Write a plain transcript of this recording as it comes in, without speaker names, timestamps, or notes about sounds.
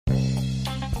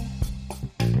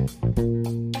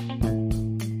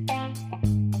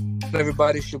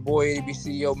Everybody, it's your boy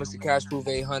ABC, Mr. Cash Proof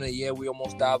 800. Yeah, we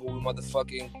almost died, but we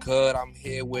motherfucking good. I'm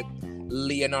here with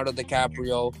Leonardo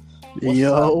DiCaprio. What's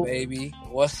up, baby?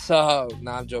 What's up?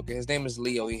 Nah, I'm joking. His name is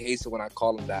Leo. He hates it when I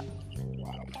call him that.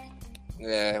 Wow.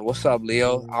 Yeah, what's up,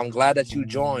 Leo? I'm glad that you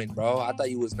joined, bro. I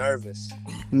thought you was nervous.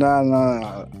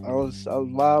 Nah. I was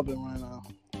vibing right now.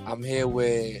 I'm here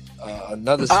with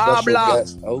another special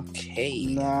guest. Okay.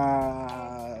 Nah.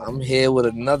 I'm here with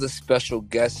another special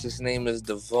guest. His name is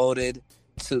Devoted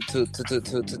to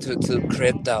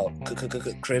Crypto.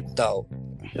 Crypto.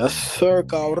 Yes, sir,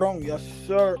 cabrón. Yes,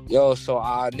 sir. Yo, so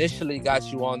I initially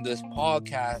got you on this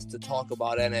podcast to talk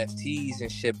about NFTs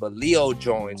and shit, but Leo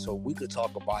joined, so we could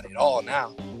talk about it all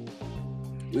now.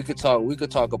 We could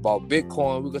talk about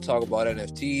Bitcoin. We could talk about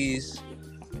NFTs.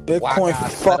 Bitcoin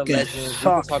fucking sucks. We can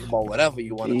talk about whatever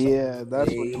you want to talk about. Yeah,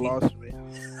 that's when you lost me.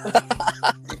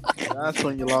 That's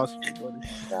when you lost me, buddy.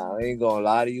 Nah, I ain't gonna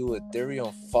lie to you.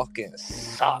 Ethereum fucking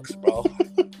sucks, bro.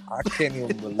 I can't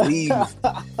even believe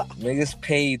niggas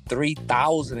paid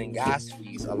 $3,000 in gas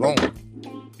fees alone.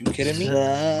 You kidding me?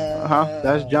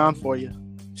 That's John for you.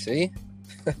 See?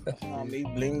 Me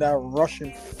blame that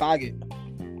Russian faggot.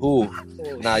 Ooh.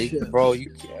 Nah,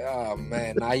 oh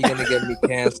man, now you're gonna get me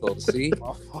canceled. See?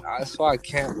 That's why I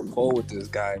can't record with this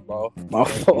guy, bro. My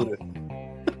fault.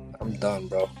 I'm done,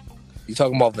 bro. You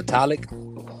talking about Vitalik?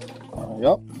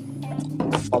 Yep.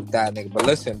 Fuck that nigga. But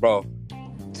listen, bro.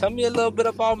 Tell me a little bit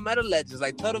about Meta Legends.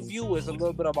 Like, tell the viewers a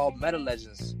little bit about Meta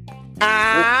Legends.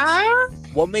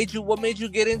 What made you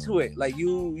get into it? Like,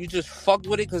 you just fucked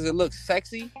with it because it looks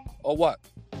sexy, or what?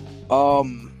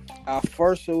 At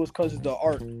first it was because of the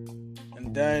art,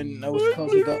 and then it was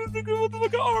because of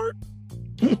the art.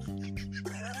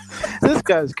 This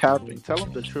guy's capping. Tell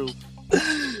him the truth.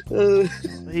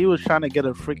 He was trying to get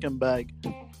a freaking bag.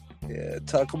 Yeah,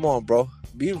 come on, bro.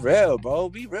 Be real, bro.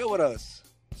 Be real with us.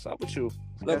 What's up with you?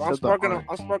 Look, I'm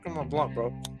sparking my blunt,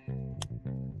 bro.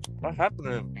 What happened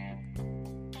to him?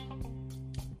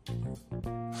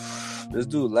 This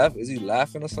dude left. Is he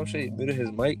laughing or some shit? He muted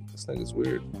his mic. This nigga's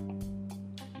weird.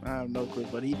 I have no clue,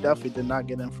 but he definitely did not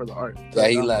get in for the art. Yeah,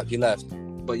 he left.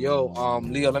 But yo,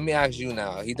 Leo, let me ask you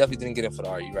now. He definitely didn't get in for the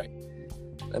art. You're right.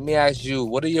 Let me ask you,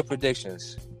 what are your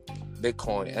predictions?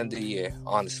 Bitcoin end of the year,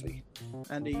 honestly.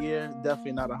 End of the year,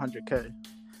 definitely not 100K.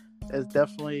 It's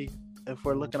definitely, if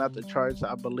we're looking at the charts,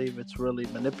 I believe it's really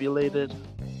manipulated.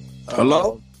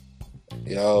 Hello?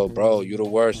 Yo, bro, you the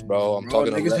worst, bro. I'm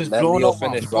talking niggas to is let blowing Leo up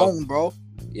finish, my phone, bro.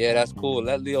 Yeah, that's cool.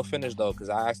 Let Leo finish, though, because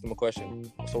I asked him a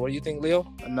question. So what do you think, Leo?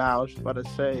 Nah, I was about to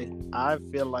say, I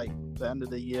feel like the end of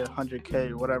the year,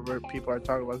 100K, whatever people are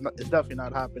talking about, it's definitely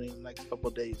not happening in the next couple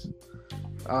of days.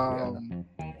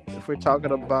 If we're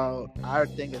talking about, I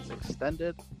think it's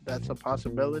extended. That's a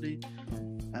possibility.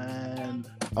 And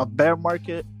a bear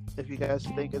market, if you guys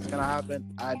think it's going to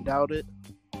happen, I doubt it.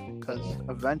 Because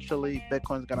eventually,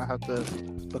 Bitcoin's going to have to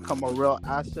become a real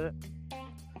asset.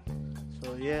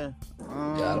 So, yeah.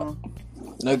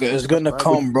 Nigga, it's gonna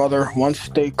come, brother. Once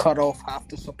they cut off half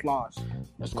the supplies.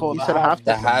 It's called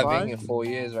the halving in 4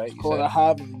 years, right? It's called a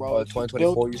halving, bro. Or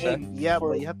 2024, you said? Yeah,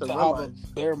 but you have to realize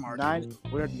bear market.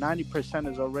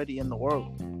 90% is already in the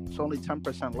world. It's only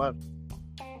 10% left.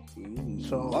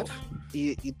 So what?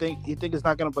 You think it's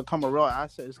not gonna become a real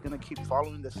asset? It's gonna keep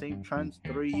following the same trends.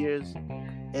 3 years,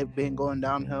 it been going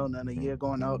downhill, and then a year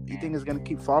going up. You think it's gonna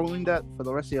keep following that for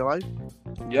the rest of your life?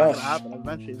 Yeah. It's gonna happen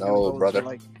eventually. It's No, gonna go brother. to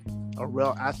like a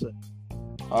real asset.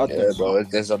 Yeah, bro.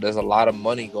 There's a lot of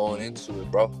money going into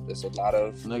it, bro. There's a lot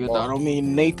of nigga. I don't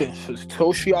mean Nathan.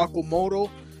 Satoshi Nakamoto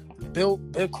built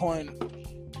Bitcoin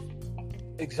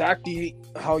exactly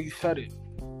how you said it.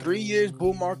 3 years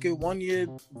bull market, 1 year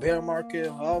bear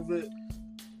market. However,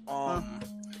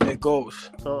 it goes.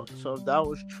 So if that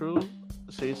was true,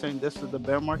 so you're saying this is the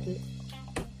bear market?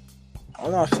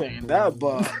 I'm not saying that,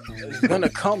 but it's gonna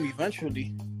come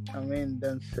eventually. I mean,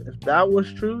 then if that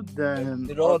was true, then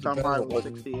it all all-time depends high on was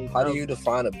 68. how do you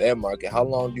define a bear market? How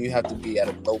long do you have to be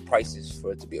at low prices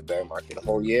for it to be a bear market? A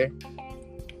whole year?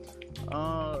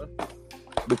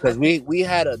 Because we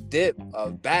had a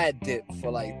bad dip for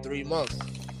like 3 months,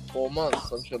 4 months,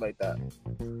 some shit like that.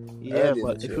 Yeah,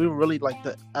 but if we really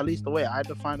at least the way I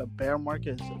define a bear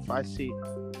market is if I see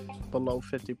below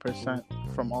 50%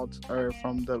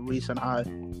 from the recent high.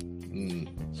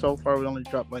 So far, we only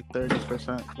dropped like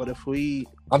 30%. But if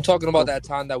I'm talking about that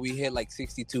time that we hit like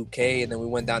 62K and then we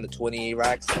went down to 28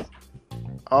 racks.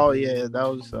 Oh yeah, that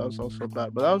was also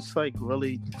bad. But that was like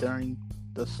really during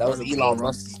the start. That was Elon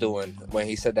Musk's doing when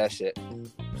he said that shit.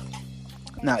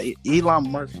 Nah, Elon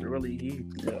Musk really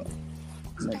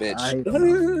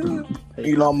bitch.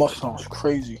 Elon Musk sounds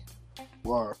crazy.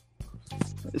 Wow.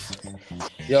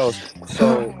 Yo,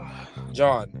 so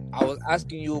John, I was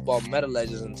asking you about Meta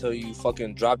Legends until you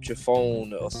fucking dropped your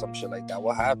phone or some shit like that.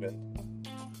 What happened?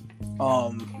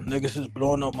 Niggas is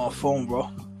blowing up my phone, bro.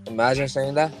 Imagine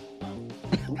saying that.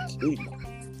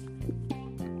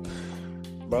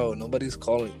 Bro, nobody's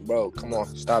calling. Bro, come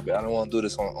on, stop it. I don't want to do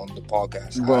this on the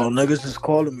podcast. Bro, niggas is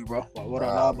calling me, bro. What I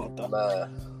know about that? Man.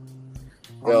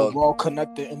 I'm a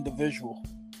well-connected individual.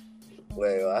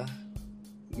 Wait, what?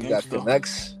 You got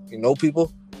connects? You know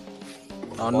people?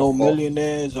 I know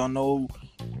millionaires. I know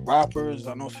rappers.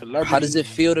 I know celebrities. How does it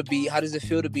feel to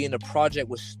be in a project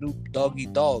with Snoop Doggy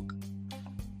Dogg?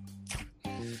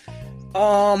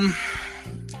 I'll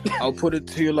put it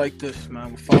to you like this,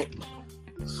 man. Without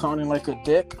sounding like a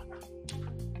dick,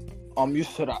 I'm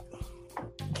used to that.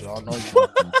 Y'all know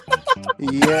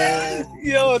you. Yeah.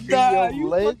 Yo, dog, you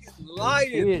fucking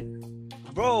lying.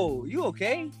 Bro, you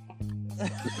okay?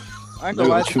 I ain't gonna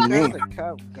lie What you mean?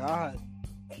 God.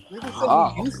 You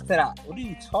used to that. What are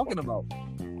you talking about?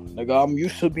 Nigga, I'm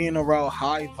used to being around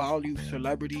high-value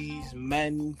celebrities,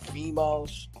 men,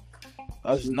 females.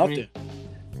 That's nothing.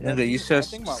 Nigga, you said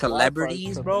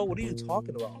celebrities, bro? What are you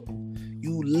talking about?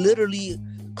 You literally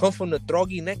come from the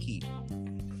Drogi Neki.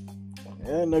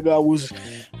 Yeah, nigga, I was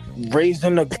raised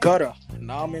in the gutter.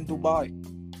 Now I'm in Dubai.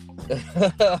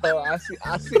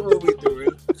 I see what we doing.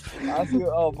 I see.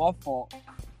 Oh, my fault.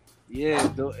 Yeah,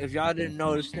 dude, if y'all didn't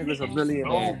know, this nigga's a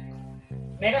millionaire.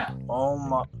 Oh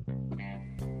my.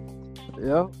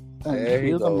 Yeah. There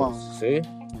he goes. See?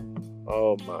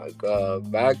 Oh my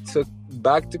god. Back to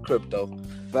crypto.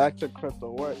 Back to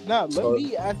crypto. What? Now let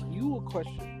me ask you a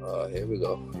question. Here we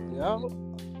go.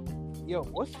 Yo,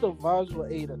 what's the vibes with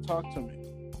Ada? Talk to me.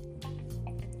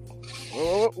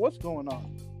 What's going on?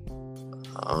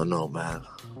 I don't know, man.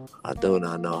 I do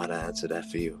not know how to answer that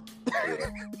for you. Yeah.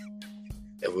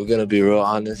 If we're gonna be real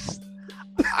honest,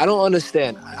 I don't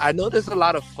understand. I know there's a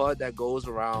lot of FUD that goes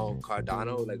around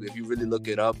Cardano. Like, if you really look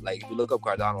it up, like, if you look up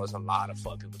Cardano, there's a lot of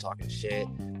FUD. People talking shit.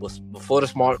 Before the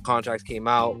smart contracts came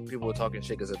out, people were talking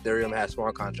shit because Ethereum had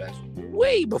smart contracts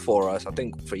way before us. I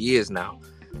think for years now.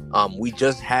 We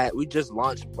just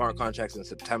launched smart contracts in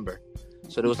September,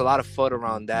 so there was a lot of FUD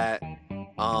around that.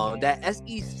 That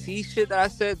SEC shit that I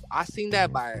said, I seen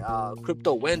that by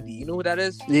Crypto Wendy. You know who that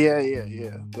is? Yeah.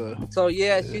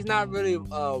 She's not really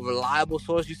a reliable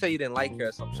source. You say you didn't like her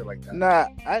or some shit like that. Nah,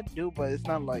 I do, but it's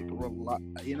not like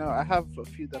I have a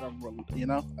few that I'm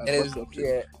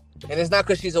and it's not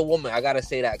because she's a woman. I gotta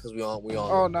say that because we on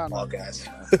podcast.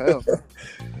 No.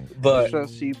 But it's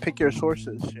just you pick your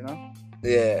sources, you know.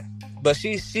 Yeah. But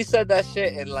she said that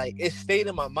shit and like it stayed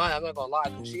in my mind. I'm not gonna lie,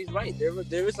 because she's right.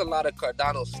 There is a lot of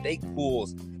Cardano stake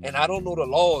pools, and I don't know the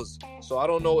laws, so I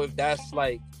don't know if that's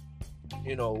like,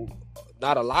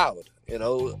 not allowed.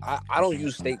 I don't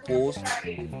use stake pools.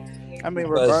 I mean,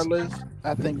 regardless,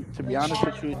 I think, to be honest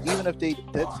with you, even if they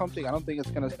did something, I don't think it's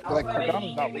gonna like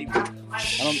Cardano's not leaving.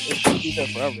 It's gonna be there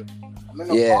forever.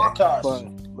 But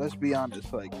let's be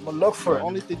honest, like I'm gonna look for the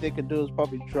only thing they can do is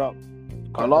probably drop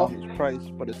Cardano's price,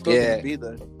 but it's still gonna be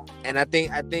there. And I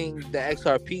think the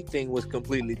XRP thing was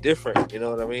completely different. You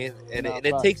know what I mean? And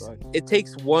it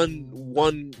takes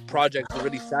one project to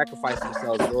really sacrifice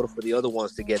themselves in order for the other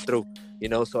ones to get through.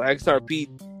 So XRP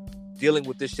dealing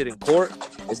with this shit in court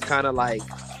is kind of like,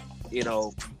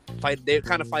 they're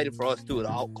kind of fighting for us too, the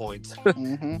altcoins.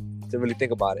 To really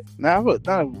think about it. Now,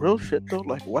 real shit though.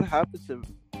 Like, what happens if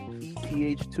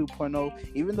ETH 2.0,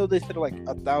 even though they said it like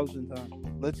 1,000 times,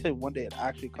 let's say one day it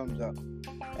actually comes out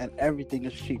and everything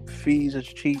is cheap, fees is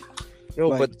cheap,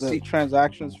 but the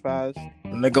transactions fast.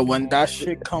 Nigga, when that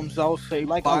shit comes out, say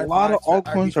like a lot of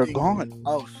altcoins are gone.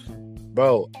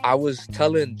 Bro, I was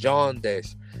telling John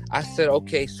this. I said,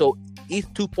 okay, so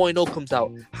ETH 2.0 comes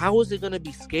out. How is it going to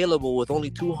be scalable with only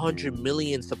 200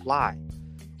 million supply?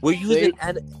 We're using,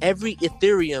 and every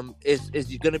Ethereum is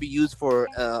going to be used for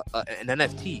an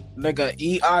NFT. Nigga,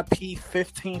 EIP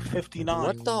 1559.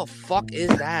 What the fuck is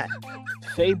that?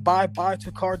 Say bye-bye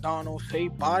to Cardano. Say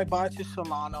bye-bye to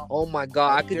Solana. Oh my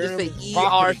god, I could just say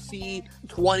ERC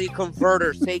 20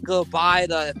 converter. Say goodbye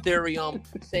to Ethereum.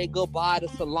 Say goodbye to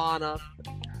Solana.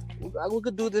 We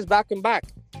could do this back and back.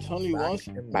 I'm telling you, once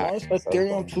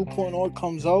Ethereum 2.0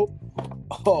 comes out,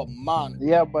 oh man.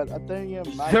 Yeah, but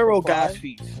Ethereum max zero supply, gas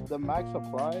fees. The max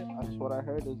supply, that's what I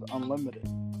heard, is unlimited.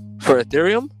 For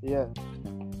Ethereum? Yeah.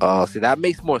 Oh, see, that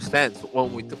makes more sense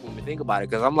when we think about it.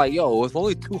 Because I'm like, yo, with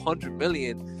only 200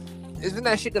 million, isn't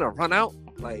that shit gonna run out?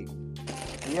 Like,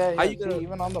 yeah.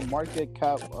 Even on the market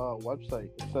cap website,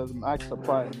 it says max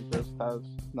supply and it just has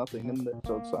nothing in there.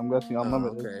 So I'm guessing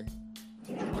unlimited. Okay.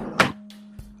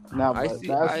 Now, I but see.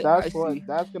 that's what See.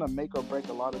 that's gonna make or break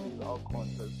a lot of these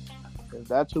altcoins. Cause if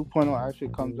that 2.0 actually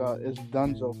comes out, it's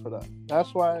donezo for that.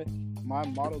 That's why my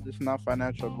model is not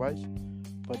financial advice,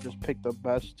 but just pick the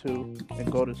best two and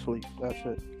go to sleep. That's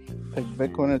it. Pick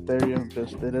Bitcoin, Ethereum.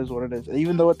 Just it is what it is.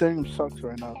 Even though Ethereum sucks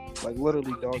right now, like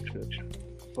literally dog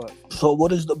shit. But So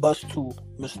what is the best tool,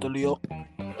 Mr. Leo?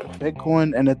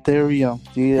 Bitcoin and Ethereum.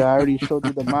 Yeah, I already showed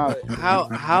you the math.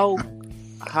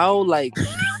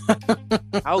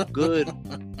 How good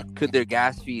could their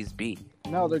gas fees be?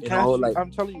 No, their You gas know, fees, like-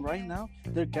 I'm telling you right now,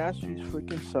 their gas fees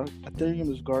freaking suck. Ethereum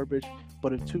is garbage.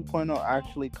 But if 2.0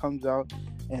 actually comes out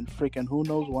and freaking who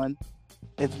knows when,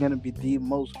 it's going to be the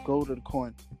most goated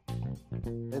coin.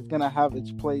 It's going to have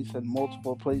its place in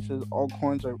multiple places. All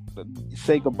coins are...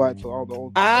 Say goodbye to all the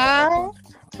old...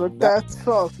 Took that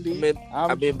softly.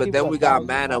 I mean, but then we got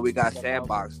Mana, we got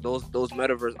Sandbox. Those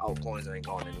metaverse altcoins ain't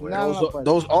going anywhere. No.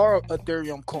 Those are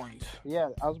Ethereum coins. Yeah,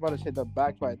 I was about to say they're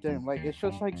backed by Ethereum. Like it's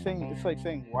just like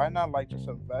saying why not like just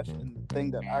invest in the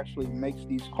thing that actually makes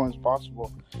these coins possible.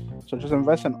 So just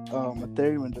invest in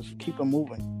Ethereum and just keep it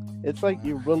moving. It's like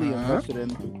you really invested in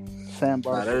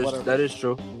Sandbox or whatever. That is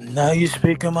true. Now you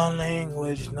speaking my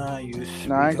language. Now you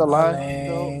speaking I ain't gonna lie, my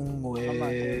though. language. I'm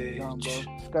not hearing it, John, bro.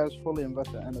 This guy's fully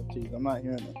invested in NFTs. I'm not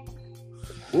hearing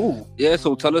it. Ooh. Yeah,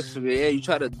 so tell us, you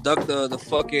try to duck the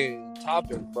fucking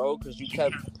topic, bro, because you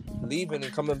kept leaving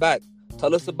and coming back.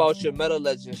 Tell us about your Meta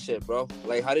Legend shit, bro.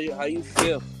 Like, how do you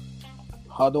feel?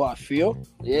 How do I feel?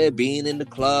 Yeah, being in the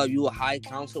club, you a high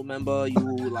council member, you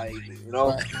like, you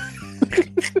know.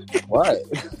 What?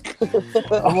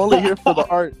 I'm only here for the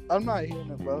art. I'm not hearing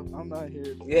it, bro. I'm not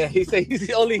hearing it. Yeah, he said he's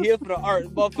only here for the art.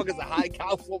 Motherfucker's a high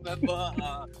council member,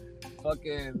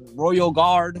 fucking royal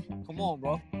guard. Come on,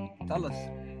 bro. Tell us.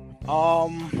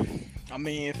 I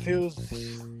mean, it feels.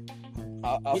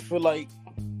 I feel like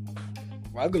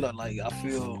regular. Like I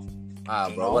feel.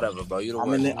 Bro, whatever, bro. You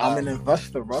I'm an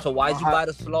investor, bro. So why'd you buy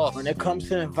the sloth? When it comes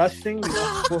to investing, you're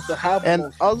not supposed to have.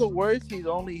 In other words, he's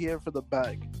only here for the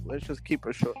bag. Let's just keep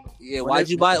it short. Yeah, why'd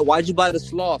you buy the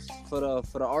sloth for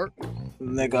the art?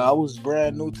 Nigga, I was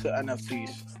brand new to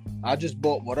NFTs. I just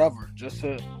bought whatever, just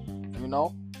to,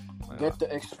 get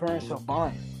the experience of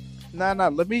buying. Nah.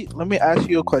 Let me ask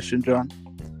you a question, John.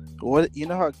 What you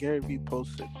know how Gary Vee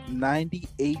posted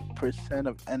 98%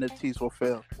 of NFTs will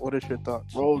fail. What is your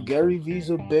thoughts? Bro, Gary Vee's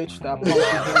a bitch that pumps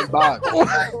his own bag.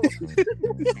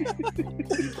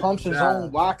 He pumps his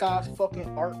own whack ass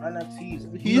fucking art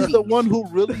NFTs. He's the one who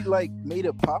really like made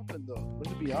it poppin' though.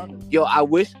 Let's be honest. Yo, I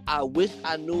wish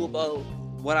I knew about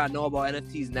what I know about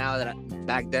NFTs now that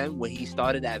back then when he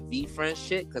started that VeeFriends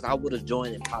shit, because I would have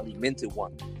joined and probably minted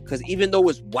one. Because even though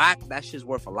it's whack, that shit's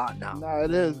worth a lot now. No,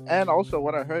 it is. And also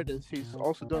what I heard is he's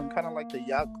also doing kind of like the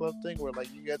yacht club thing where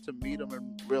like you get to meet him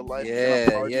in real life.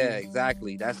 Yeah,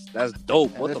 exactly. That's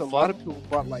dope. And What there's the a fuck? lot of people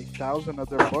bought like 1,000 of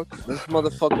their books. This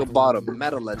motherfucker bought a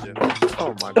Meta Legend.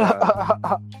 Oh my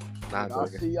god. Nah, I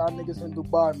see y'all niggas in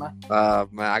Dubai, man.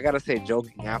 man, I gotta say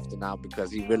joking after now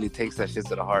because he really takes that shit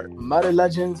to the heart. Meta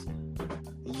Legends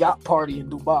yacht party in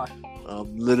Dubai.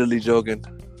 I'm literally joking.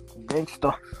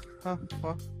 Gangsta.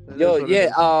 Yo,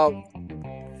 yeah,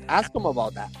 ask him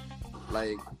about that.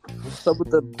 Like, what's up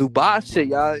with the Dubai shit?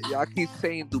 Y'all keep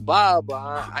saying Dubai, but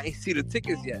I ain't see the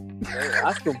tickets yet.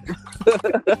 Ask him.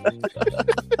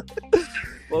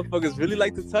 Motherfuckers really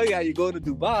like to tell you how you going to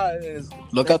Dubai.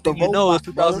 Look at the roadmap. It's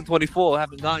 2024.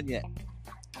 Haven't gone yet.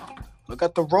 Look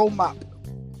at the roadmap.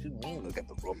 Look at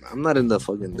the roadmap. I'm not in the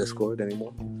fucking Discord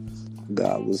anymore.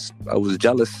 I was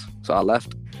jealous, so I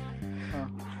left.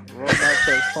 Roadmap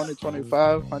says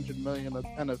 2025, 100 million of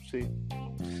NFC.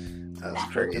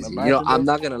 That's crazy. I'm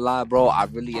not gonna lie, bro. I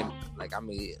really am. Like, I'm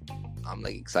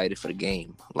like excited for the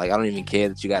game. Like, I don't even care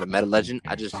that you got a Meta Legend.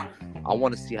 I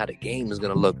want to see how the game is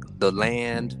gonna look. The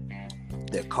land,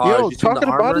 the cars. Yo, talking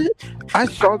about it, I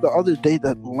saw the other day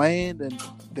that land and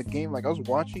the game. Like, I was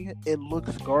watching it. It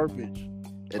looks garbage.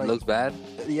 It looks bad.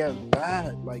 Yeah, it's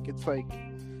bad. Like, it's like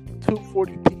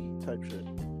 240p type shit.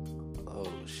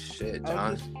 Oh shit,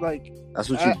 John. Like, that's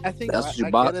what you. I think that's what you I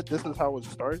bought. get it. This is how it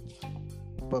starts.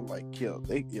 But like,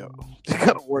 they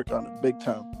gotta work on it big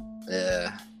time.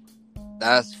 Yeah,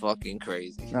 that's fucking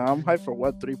crazy. Now I'm hyped for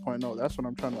Web 3.0. That's what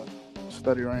I'm trying to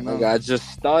study right now. Like, I just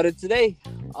started today.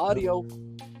 Audio.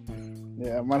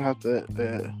 Yeah, I might have to,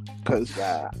 cause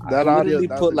that I audio. literally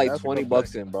Put like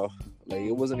 $20 in, bro. Like,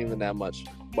 it wasn't even that much.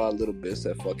 Bought a little bit.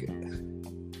 Said fuck it.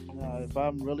 If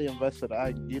I'm really invested,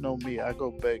 you know me, I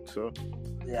go big. So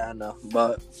yeah, I know,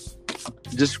 but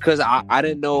just because I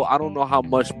didn't know, I don't know how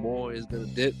much more is gonna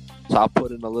dip, so I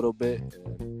put in a little bit,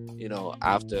 and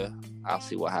after I'll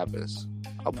see what happens.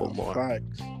 I'll put more.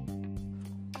 Facts.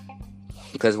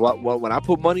 Because when I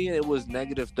put money in, it was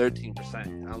negative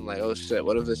 13%. I'm like, oh shit,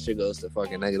 what if this shit goes to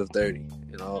fucking negative 30?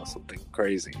 You know, something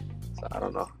crazy. So I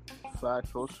don't know.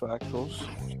 Factuals.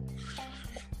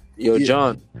 Yo,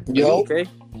 John. Yo. Are you okay?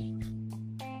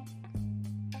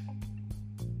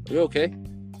 Are you okay?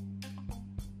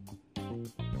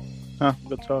 Huh?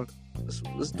 Good talk.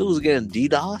 This dude's getting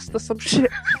DDoSed or some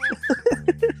shit.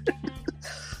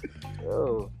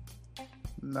 Yo.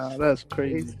 Nah, that's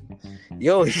crazy.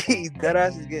 Yo, that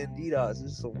ass is getting DDoS.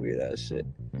 This is some weird ass shit.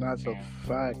 That's a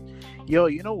fact. Yo,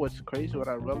 you know what's crazy? What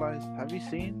I realized? Have you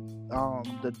seen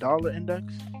the dollar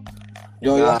index?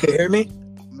 Yo, y'all can hear me?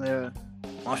 Yeah.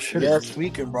 My shit is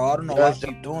tweaking, bro. I don't know why I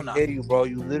keep doing that. You, bro.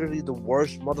 You literally the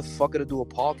worst motherfucker to do a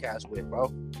podcast with,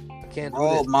 bro. I can't do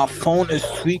this. My phone is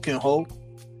tweaking, ho.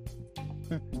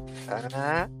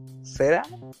 Say that?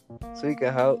 Tweaking,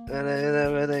 ho.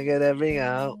 Bring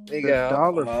out. The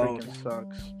dollar freaking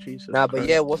sucks. Jesus. Nah, but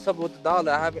yeah, what's up with the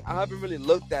dollar? I haven't really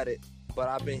looked at it, but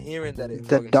I've been hearing that it.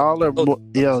 The dollar,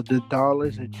 the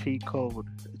dollar's a cheat code.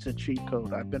 It's a cheat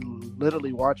code. I've been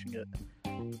literally watching it.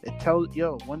 It tells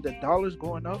when the dollar's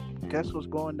going up, guess what's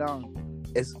going down?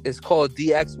 It's called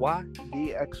DXY.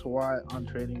 DXY on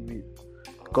TradingView.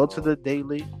 Go to the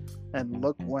daily and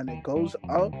look when it goes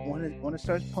up. When it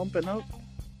starts pumping up,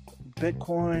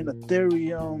 Bitcoin,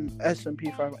 Ethereum,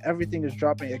 S&P 500, everything is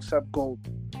dropping except gold.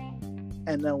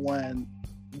 And then when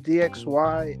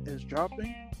DXY is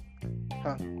dropping,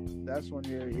 that's when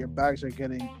your bags are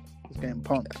getting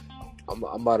pumped. I'm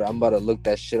about to look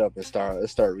that shit up and start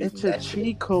reading. It's a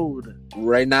cheat code.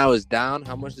 Right now it's down.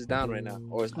 How much is down right now?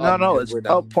 Or it's up? No, it's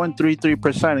up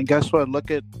 0.33%. And guess what?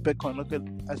 Look at Bitcoin. Look at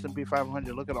S&P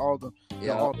 500. Look at all of them.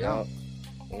 They're all down.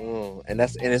 And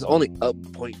it's only up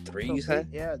 0.3. So you said?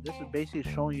 Yeah, this is basically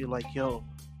showing you like,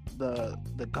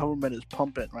 the government is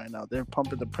pumping right now. They're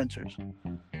pumping the printers.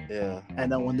 Yeah.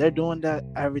 And then when they're doing that,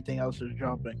 everything else is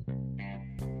dropping.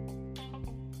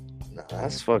 Nah,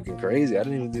 that's fucking crazy. I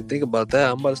didn't even think about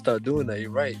that. I'm about to start doing that. You're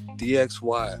right.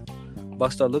 DXY. I'm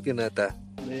about to start looking at that.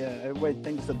 Yeah, everybody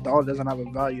thinks the dollar doesn't have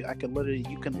a value.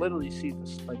 You can literally see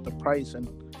this, like the price and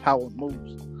how it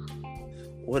moves.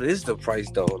 What is the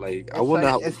price though? Like I wonder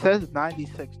how it says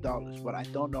 $96, but I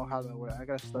don't know how that works. I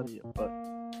gotta study it, but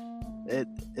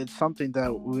it's something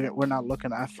that we're not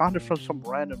looking at. I found it from some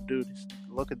random dude.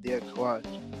 Look at DXY.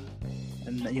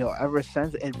 And ever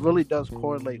since, it really does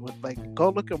correlate with go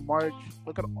look at March,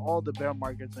 look at all the bear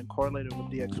markets and correlate it with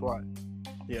DXY.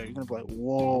 Yeah, you're gonna be like,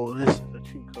 whoa, this is a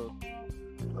cheat code.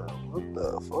 What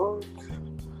the fuck?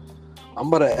 I'm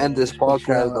about to end this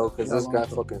podcast though, because this guy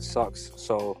fucking sucks.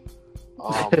 So,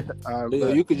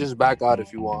 Leo, you could just back out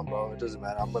if you want, bro. It doesn't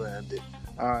matter. I'm gonna end it.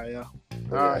 All right, yeah.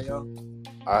 All right, yo.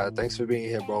 All right, thanks for being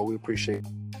here, bro. We appreciate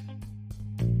it.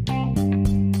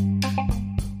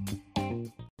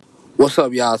 What's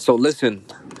up, y'all? So listen,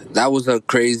 that was a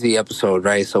crazy episode,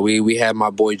 right? So we had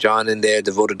my boy John in there,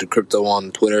 devoted to crypto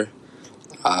on Twitter.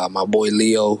 My boy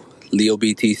Leo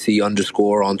BTC_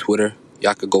 on Twitter.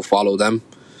 Y'all could go follow them.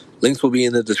 Links will be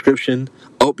in the description.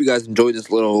 I hope you guys enjoyed this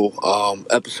little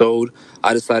episode.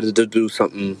 I decided to do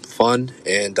something fun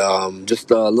and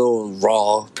just a little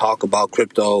raw talk about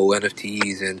crypto,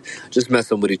 NFTs, and just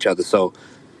messing with each other. So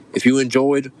if you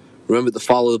enjoyed, remember to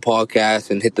follow the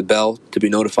podcast and hit the bell to be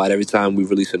notified every time we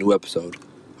release a new episode.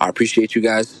 I appreciate you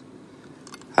guys.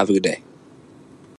 Have a good day.